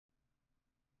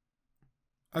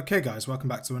Okay guys, welcome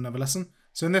back to another lesson.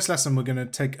 So in this lesson we're going to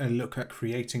take a look at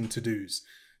creating to-dos.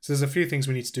 So there's a few things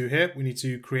we need to do here. We need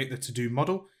to create the to-do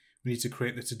model, we need to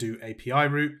create the to-do API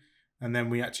route, and then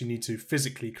we actually need to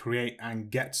physically create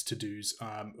and get to-dos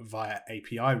via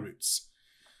API routes.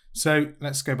 So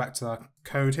let's go back to our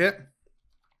code here.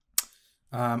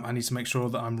 I need to make sure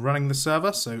that I'm running the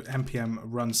server, so npm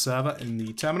run server in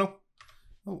the terminal.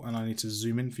 Oh, and I need to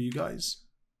zoom in for you guys.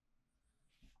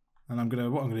 And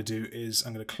what I'm gonna do is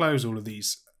I'm gonna close all of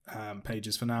these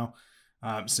pages for now,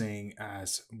 seeing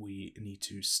as we need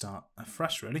to start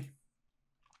afresh really.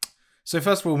 So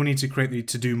first of all, we need to create the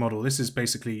to-do model. This is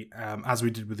basically as we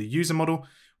did with the user model.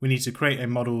 We need to create a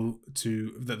model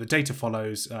that the data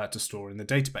follows to store in the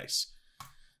database.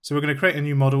 So we're going to create a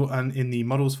new model, and in the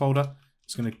models folder,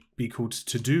 it's going to be called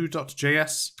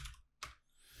todo.js.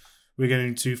 We're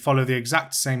going to follow the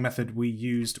exact same method we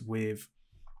used with.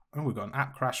 Oh, we've got an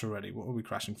app crash already. What are we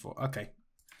crashing for? Okay.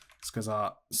 It's because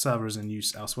our server is in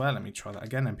use elsewhere. Let me try that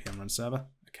again. npm run server.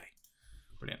 Okay.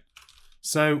 Brilliant.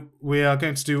 So we are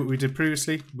going to do what we did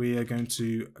previously. We are going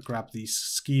to grab the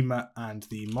schema and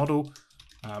the model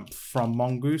from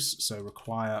Mongoose. So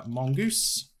require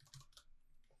Mongoose.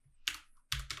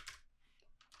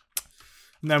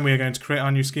 And then we are going to create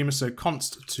our new schema. So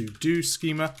const to-do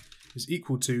schema is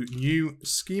equal to new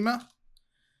schema,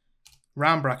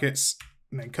 round brackets,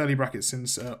 and then curly brackets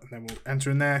insert, and then we'll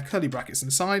enter in there, curly brackets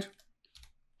inside.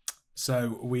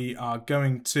 So we are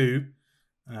going to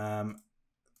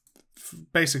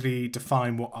basically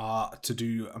define what our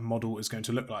to-do model is going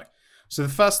to look like. So the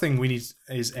first thing we need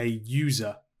is a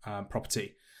user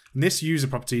property. And this user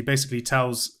property basically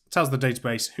tells the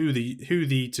database who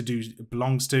the to-do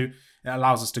belongs to. It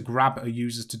allows us to grab a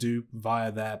user's to-do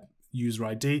via their user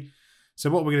ID. So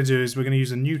what we're going to do is we're going to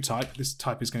use a new type. This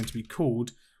type is going to be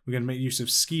called, we're going to make use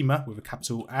of schema with a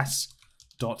capital S,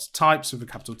 dot types with a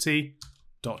capital T,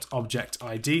 dot object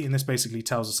ID. And this basically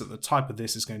tells us that the type of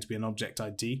this is going to be an object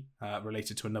ID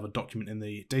related to another document in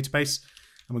the database.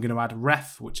 And we're going to add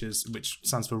ref, which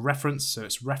stands for reference. So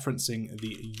it's referencing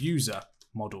the user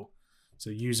model. So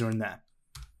user in there.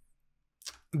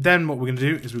 Then what we're going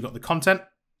to do is we've got the content.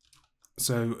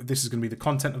 So this is going to be the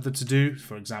content of the to-do.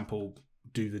 For example,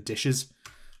 do the dishes.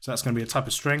 So that's going to be a type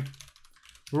of string.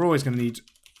 We're always going to need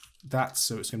that,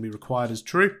 so it's going to be required as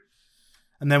true.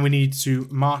 And then we need to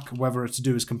mark whether a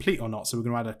to-do is complete or not. So we're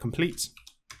going to add a complete.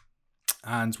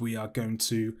 And we are going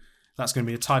to, that's going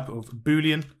to be a type of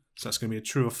Boolean. So that's going to be a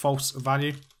true or false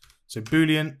value. So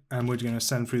Boolean, and we're going to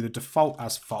send through the default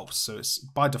as false. So it's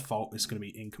by default, it's going to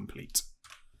be incomplete.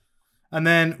 And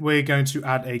then we're going to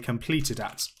add a completed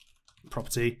at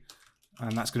property,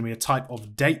 and that's going to be a type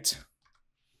of date.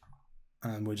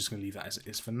 And we're just going to leave that as it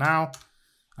is for now.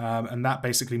 And that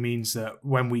basically means that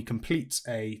when we complete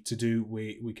a to-do,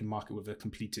 we can mark it with a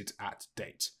completed at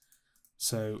date.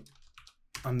 So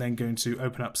I'm then going to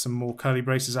open up some more curly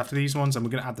braces after these ones, and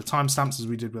we're going to add the timestamps as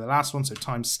we did with the last one. So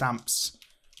timestamps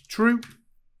true.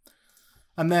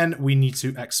 And then we need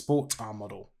to export our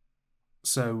model.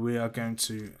 So we are going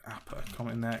to put a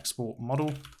comment in there, export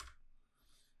model.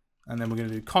 And then we're going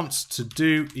to do const to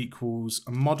do equals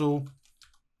a model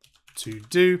to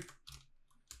do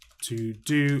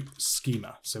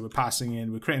schema. So we're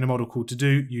creating a model called to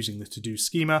do using the to do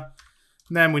schema.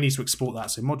 And then we need to export that.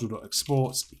 So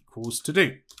module.export equals to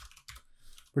do.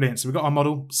 Brilliant. So we've got our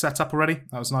model set up already.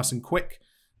 That was nice and quick.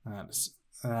 Let's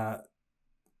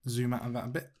zoom out of that a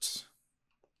bit.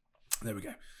 There we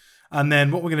go. And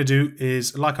then what we're going to do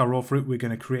is, like our auth route, we're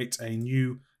going to create a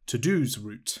new to-dos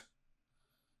route.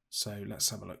 So let's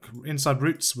have a look. Inside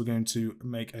routes, we're going to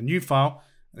make a new file.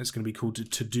 It's going to be called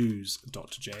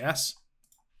todos.js.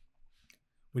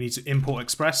 We need to import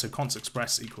express. So const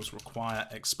express equals require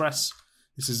express.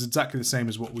 This is exactly the same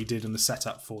as what we did in the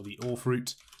setup for the auth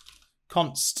route.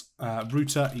 Const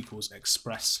router equals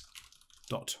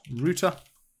express.router.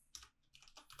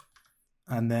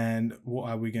 And then what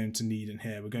are we going to need in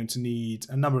here? We're going to need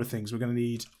a number of things. We're going to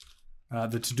need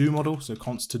the to-do model. So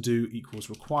const to-do equals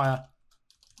require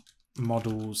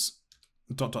models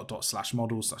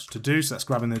 /models/to-do. So that's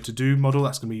grabbing the to-do model.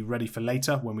 That's going to be ready for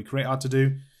later when we create our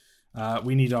to-do.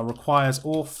 We need our requires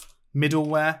auth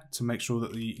middleware to make sure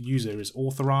that the user is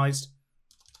authorized.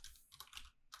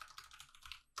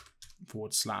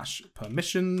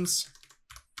 /permissions.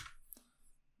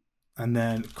 And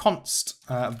then const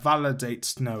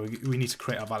validate. No, we need to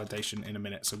create our validation in a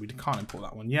minute, so we can't import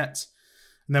that one yet.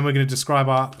 And then we're going to describe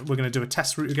we're going to do a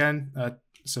test route again.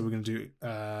 So we're going to do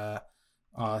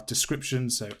our description.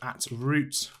 So at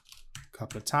root, a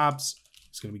couple of tabs.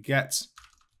 It's going to be get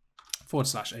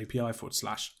 /API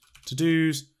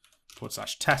 /to-dos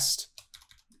 /test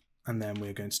And then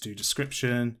we're going to do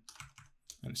description,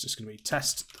 and it's just going to be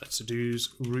test the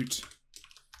to-dos root,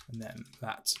 and then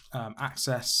that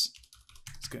access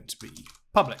is going to be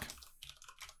public,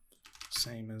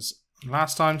 same as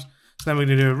last time. So then we're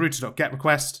going to do a router.get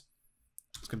request.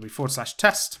 It's going to be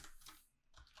 /test.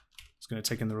 It's going to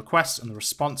take in the request and the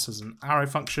response as an arrow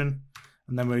function,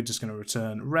 and then we're just going to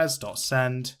return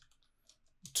res.send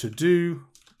to-do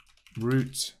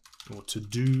root or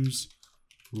to-dos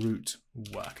root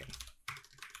working.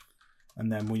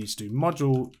 And then we need to do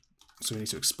module, so we need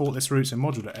to export this root, so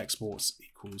module.exports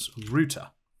equals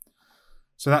router.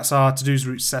 So that's our to-dos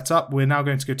root set up. We're now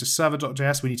going to go to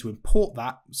server.js. We need to import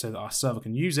that so that our server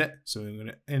can use it. So we're going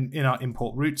to, in our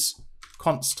import roots,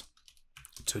 const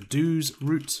to-dos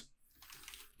root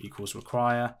equals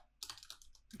require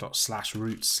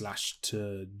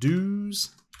 ./root/to-dos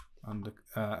under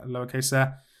lowercase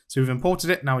there. So we've imported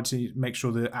it. Now we need to make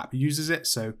sure the app uses it.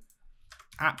 So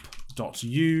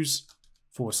app.use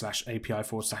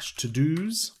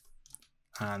 /API/to-dos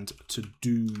and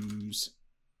to-dos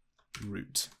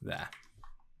root there.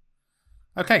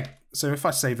 Okay, so if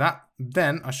I save that,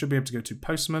 then I should be able to go to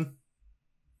Postman.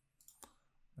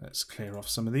 Let's clear off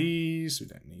some of these. We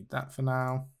don't need that for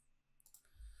now.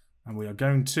 And we are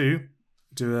going to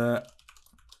do a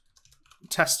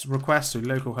test request to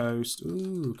localhost.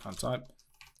 Ooh, can't type.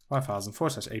 5000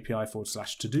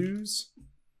 /API/to-dos.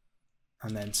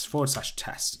 And then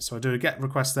 /test. So I do a get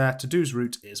request there. To-dos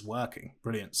root is working.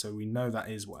 Brilliant. So we know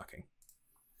that is working.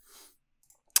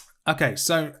 Okay,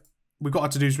 so we've got our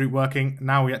to-dos root working.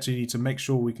 Now we actually need to make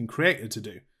sure we can create a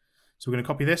to-do. So we're going to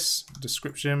copy this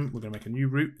description. We're going to make a new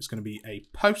root. It's going to be a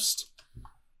post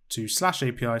to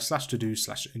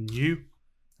 /API/to-do/new.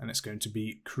 And it's going to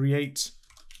be create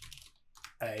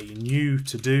a new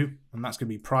to-do. And that's going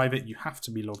to be private. You have to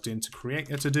be logged in to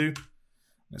create a to-do.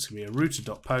 It's going to be a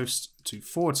router.post to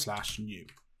 /new.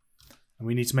 And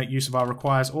we need to make use of our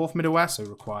requires auth middleware. So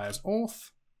requires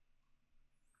auth.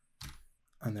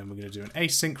 And then we're going to do an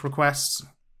async request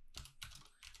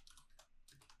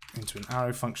into an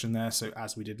arrow function there. So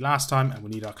as we did last time, and we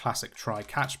need our classic try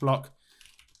catch block.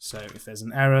 So if there's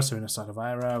an error, so inside of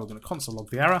our error, we're going to console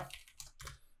log the error.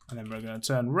 And then we're going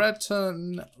to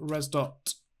return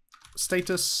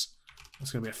res.status.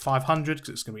 It's going to be a 500 because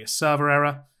it's going to be a server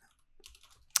error.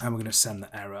 And we're going to send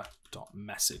the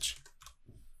error.message.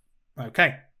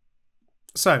 Okay.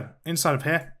 So inside of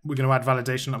here, we're going to add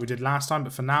validation like we did last time.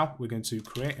 But for now, we're going to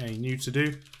create a new to-do.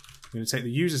 We're going to take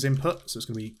the user's input. So it's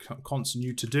going to be const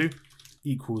new to-do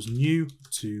equals new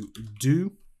to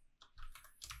do.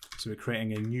 So we're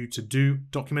creating a new to-do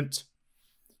document.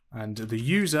 And the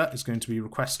user is going to be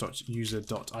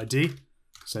request.user.id.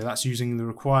 So that's using the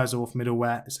requires auth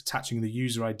middleware. It's attaching the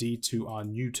user ID to our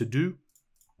new to-do.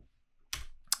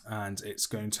 And it's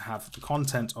going to have the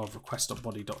content of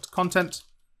request.body.content.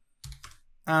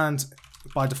 And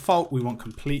by default, we want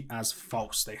complete as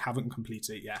false. They haven't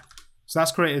completed it yet. So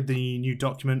that's created the new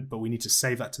document, but we need to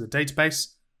save that to the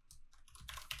database.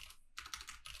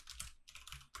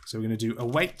 So we're going to do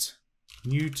await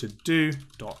new to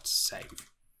do.save.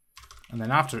 And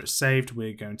then after it's saved,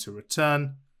 we're going to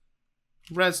return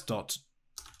res.json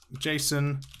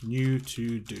new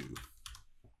to do.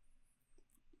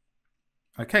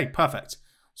 Okay, perfect.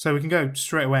 So we can go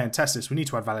straight away and test this. We need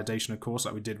to add validation, of course,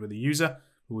 like we did with the user.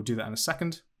 We'll do that in a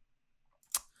second.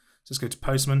 So let's go to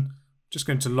Postman. Just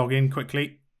going to log in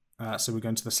quickly. So we're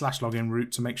going to the /login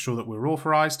route to make sure that we're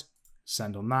authorized.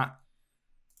 Send on that.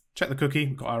 Check the cookie.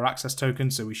 We've got our access token,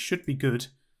 so we should be good.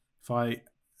 If I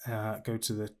go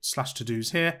to the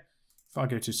 /todos here, if I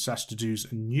go to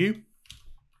 /todos new,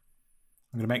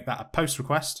 I'm going to make that a post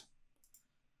request.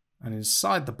 And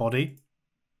inside the body,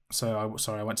 I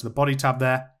went to the body tab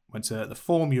there, went to the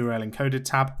form URL encoded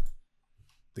tab.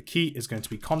 The key is going to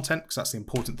be content, because that's the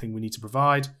important thing we need to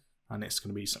provide. And it's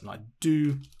going to be something like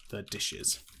do the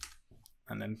dishes.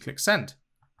 And then click send.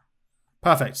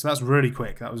 Perfect. So that's really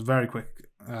quick. That was very quick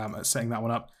at setting that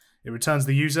one up. It returns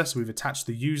the user, so we've attached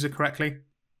the user correctly.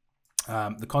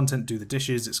 The content, do the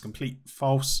dishes, it's complete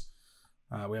false.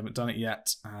 We haven't done it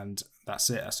yet, and that's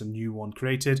it. That's a new one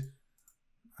created.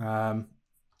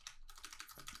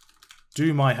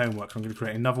 Do my homework. I'm going to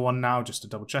create another one now just to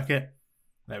double check it.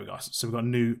 There we go. So we've got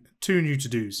two new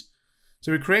to-dos.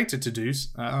 So we created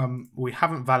to-dos. We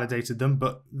haven't validated them,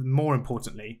 but more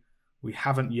importantly, we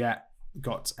haven't yet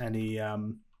got any.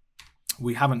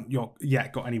 We haven't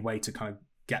yet got any way to kind of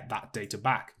get that data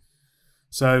back.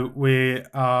 So we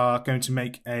are going to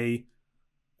make a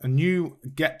new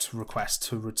GET request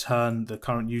to return the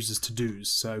current user's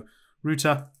to-dos. So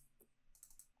router,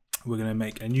 we're going to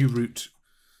make a new root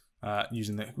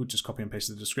using the, we'll just copy and paste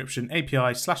the description,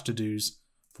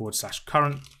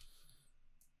 API/todos/current.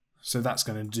 So that's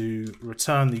going to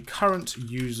return the current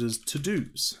user's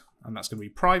to-dos, and that's going to be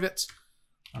private.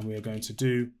 And we are going to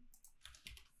do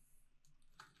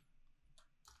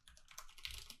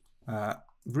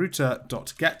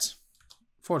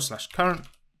router.get/current,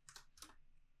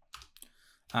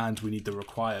 and we need the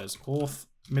requires auth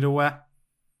middleware,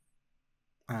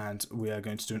 and we are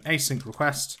going to do an async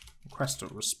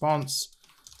request.response,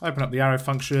 open up the arrow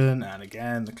function, and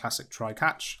again the classic try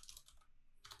catch.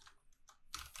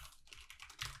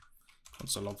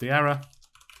 Console log the error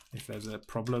if there's a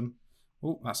problem.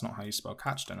 Oh, that's not how you spell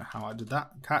catch. Don't know how I did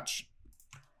that. Catch.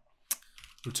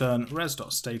 Return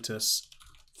res.status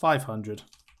 500. And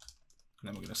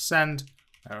then we're going to send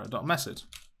error.message.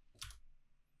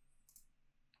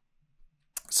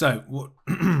 So what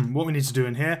we need to do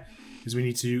in here is we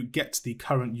need to get the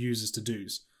current users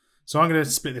to-dos. So I'm going to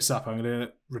split this up. I'm going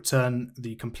to return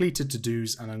the completed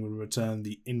to-dos, and I'm going to return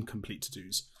the incomplete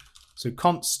to-dos. So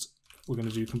const, we're going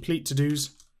to do complete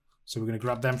to-dos. So we're going to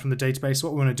grab them from the database.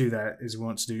 What we want to do there is we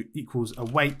want to do equals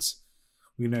await.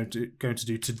 We're going to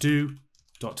do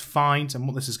to-do.find, and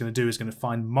what this is going to do is going to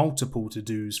find multiple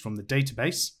to-dos from the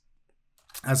database,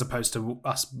 as opposed to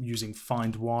us using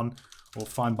find one or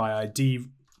find by ID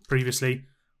previously.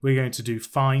 We're going to do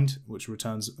find, which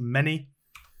returns many.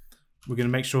 We're going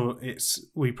to make sure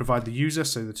we provide the user,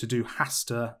 so the to-do has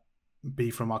to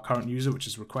be from our current user, which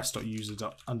is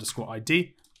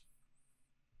request.user_ID.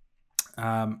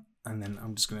 And then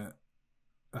I'm just going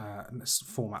to let's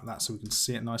format that so we can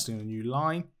see it nicely on a new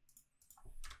line.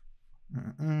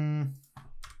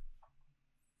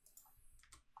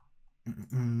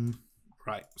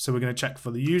 Right, so we're going to check for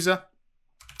the user,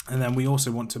 and then we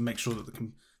also want to make sure that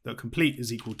the complete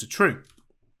is equal to true.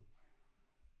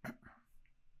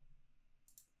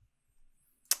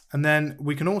 And then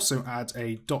we can also add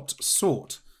a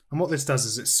 .sort, and what this does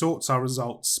is it sorts our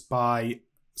results by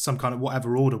some kind of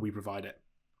whatever order we provide it.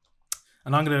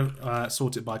 And I'm going to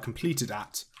sort it by completed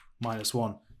at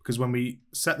 -1, because when we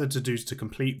set the to-dos to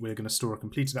complete, we're going to store a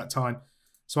completed at time.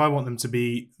 So I want them to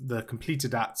be the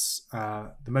completed ats,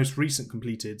 the most recent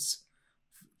completeds,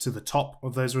 to the top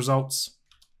of those results.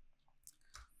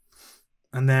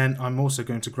 And then I'm also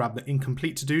going to grab the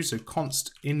incomplete to-dos, so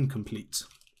const incomplete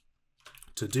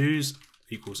to-dos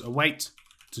equals await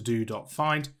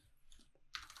to-do.find.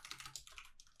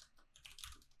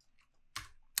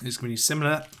 It's going to be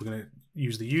similar. We're going to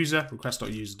use the user,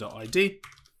 request.user.id,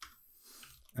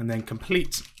 and then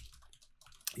complete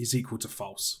is equal to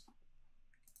false.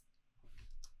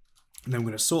 And then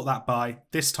we're going to sort that by,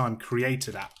 this time,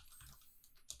 created at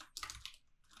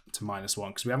to -1,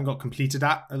 because we haven't got completed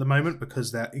at the moment,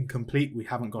 because they're incomplete. We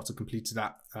haven't got a completed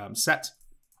at set.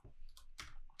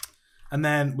 And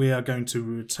then we are going to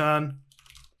return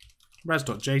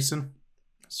res.json.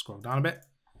 Scroll down a bit.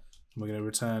 We're going to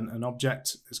return an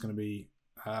object. It's going to be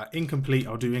incomplete.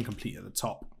 I'll do incomplete at the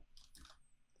top.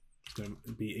 It's going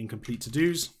to be incomplete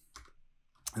to-dos.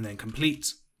 And then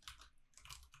complete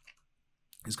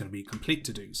is going to be complete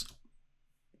to-dos.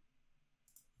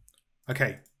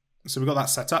 Okay, so we've got that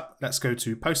set up. Let's go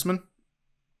to Postman.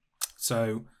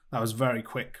 So that was very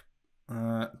quick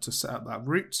to set up that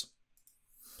route.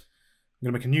 I'm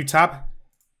going to make a new tab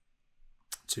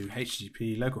to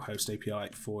HTTP localhost API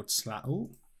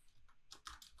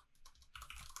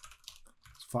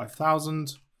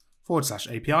 /5000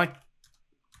 /API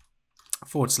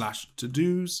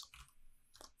 /to-dos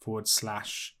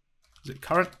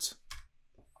 /current.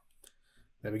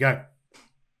 There we go.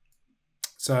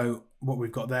 So what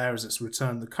we've got there is it's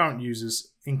returned the current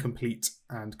users, incomplete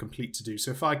and complete to do.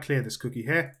 So if I clear this cookie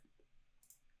here,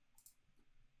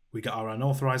 we get our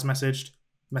unauthorized message.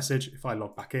 If I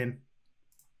log back in,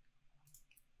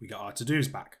 we get our to-dos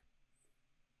back.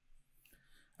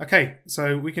 Okay,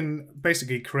 so we can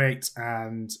basically create,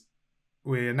 and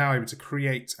we're now able to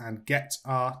create and get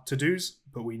our to-dos,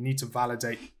 but we need to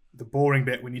validate the boring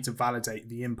bit. We need to validate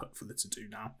the input for the to-do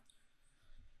now.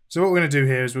 So what we're going to do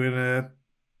here is we're going to,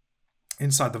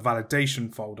 inside the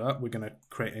validation folder, we're going to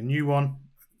create a new one.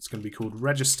 It's going to be called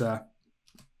register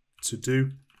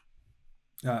to-do.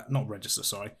 Not register,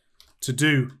 sorry.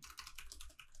 To-do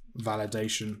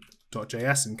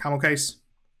validation.js in camel case.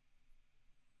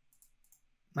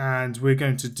 And we're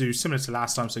going to do similar to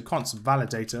last time. So const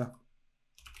validator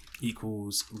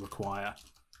equals require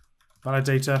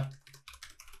validator.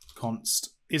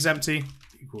 Const is empty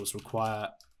equals require ./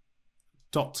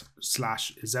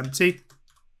 is empty.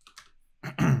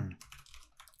 And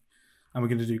we're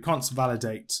going to do const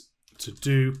validate to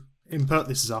do input.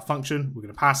 This is our function. We're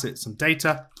going to pass it some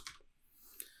data.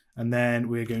 And then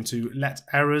we're going to let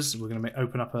errors. We're going to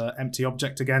open up an empty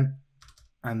object again,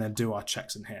 and then do our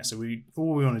checks in here. So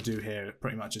all we want to do here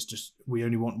pretty much is just we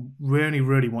only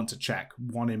really want to check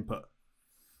one input,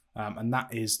 and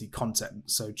that is the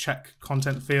content. So check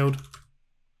content field.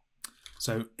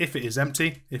 So if it is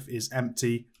empty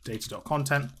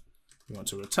data.content, we want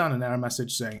to return an error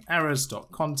message saying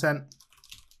errors.content.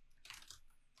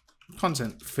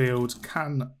 Content field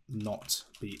cannot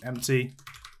be empty.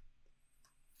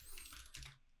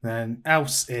 Then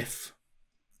else if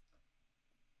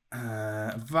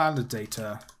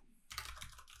validator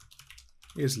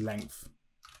is length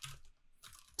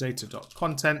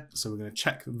data.content. So we're going to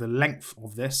check the length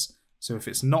of this. So if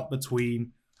it's not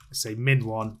between, let's say,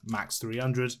 min1 max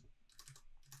 300,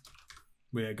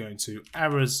 we are going to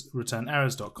return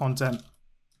errors.content.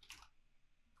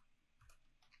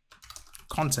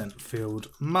 Content field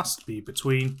must be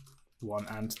between 1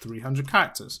 and 300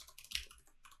 characters.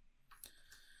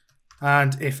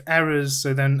 And if errors,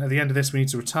 so then at the end of this, we need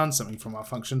to return something from our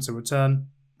function. So return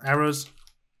errors.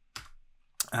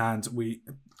 And we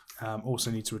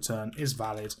also need to return is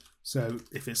valid. So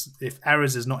if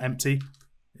errors is not empty,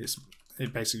 it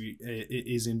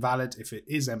is invalid. If it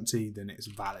is empty, then it's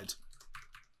valid.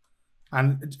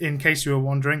 And in case you were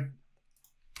wondering,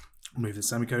 remove the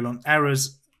semicolon.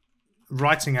 Errors,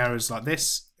 writing errors like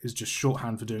this is just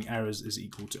shorthand for doing errors is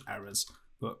equal to errors,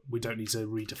 but we don't need to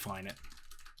redefine it.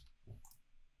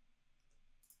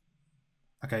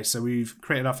 Okay, so we've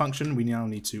created our function. We now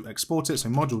need to export it. So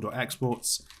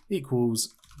module.exports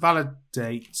equals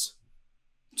validate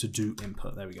to do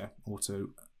input. There we go. Auto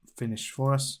finish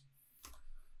for us.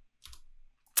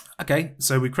 Okay,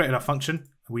 so we created our function.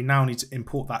 We now need to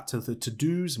import that to the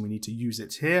to-dos, and we need to use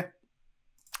it here.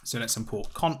 So let's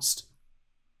import const.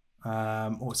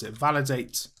 Or is it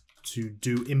validate to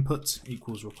do input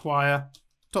equals require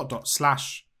 /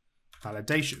 slash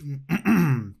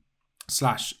validation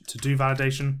slash to do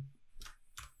validation.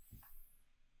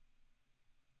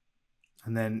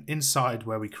 And then inside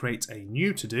where we create a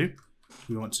new to do,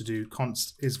 we want to do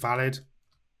const is valid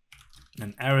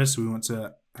and errors. So we want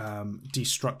to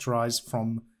destructurize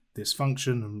from this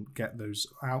function and get those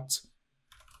out.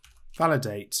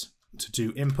 Validate to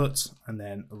do input and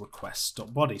then a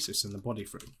request.body. So send the body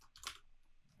through.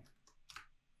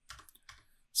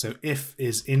 So if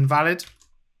is invalid,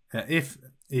 if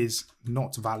is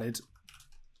not valid,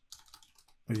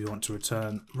 we want to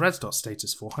return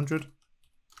res.status 400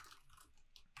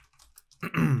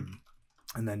 and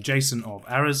then JSON of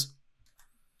errors.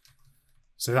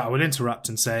 So that will interrupt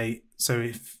and say, so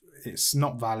if it's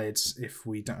not valid, if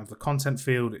we don't have the content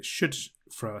field, it should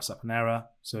throw us up an error.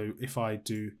 So if I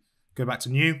do go back to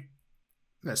new,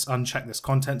 let's uncheck this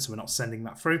content so we're not sending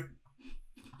that through.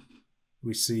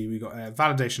 We see we got a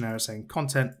validation error saying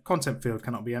content field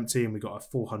cannot be empty, and we got a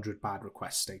 400 bad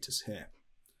request status here.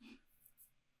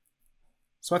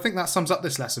 So I think that sums up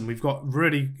this lesson. We've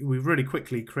really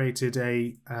quickly created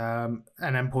an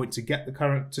endpoint to get the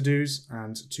current to-dos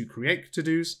and to create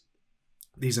to-dos.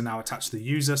 These are now attached to the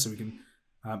user, so we can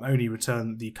only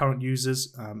return the current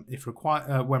users if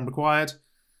when required.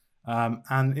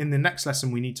 And in the next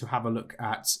lesson, we need to have a look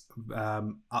at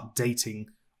updating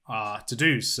our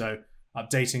to-dos. So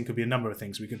updating could be a number of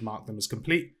things. We could mark them as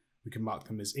complete. We could mark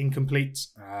them as incomplete.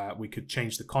 We could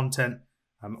change the content.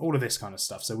 All of this kind of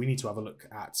stuff. So we need to have a look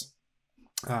at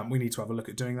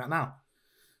doing that now.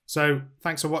 So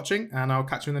thanks for watching, and I'll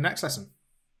catch you in the next lesson.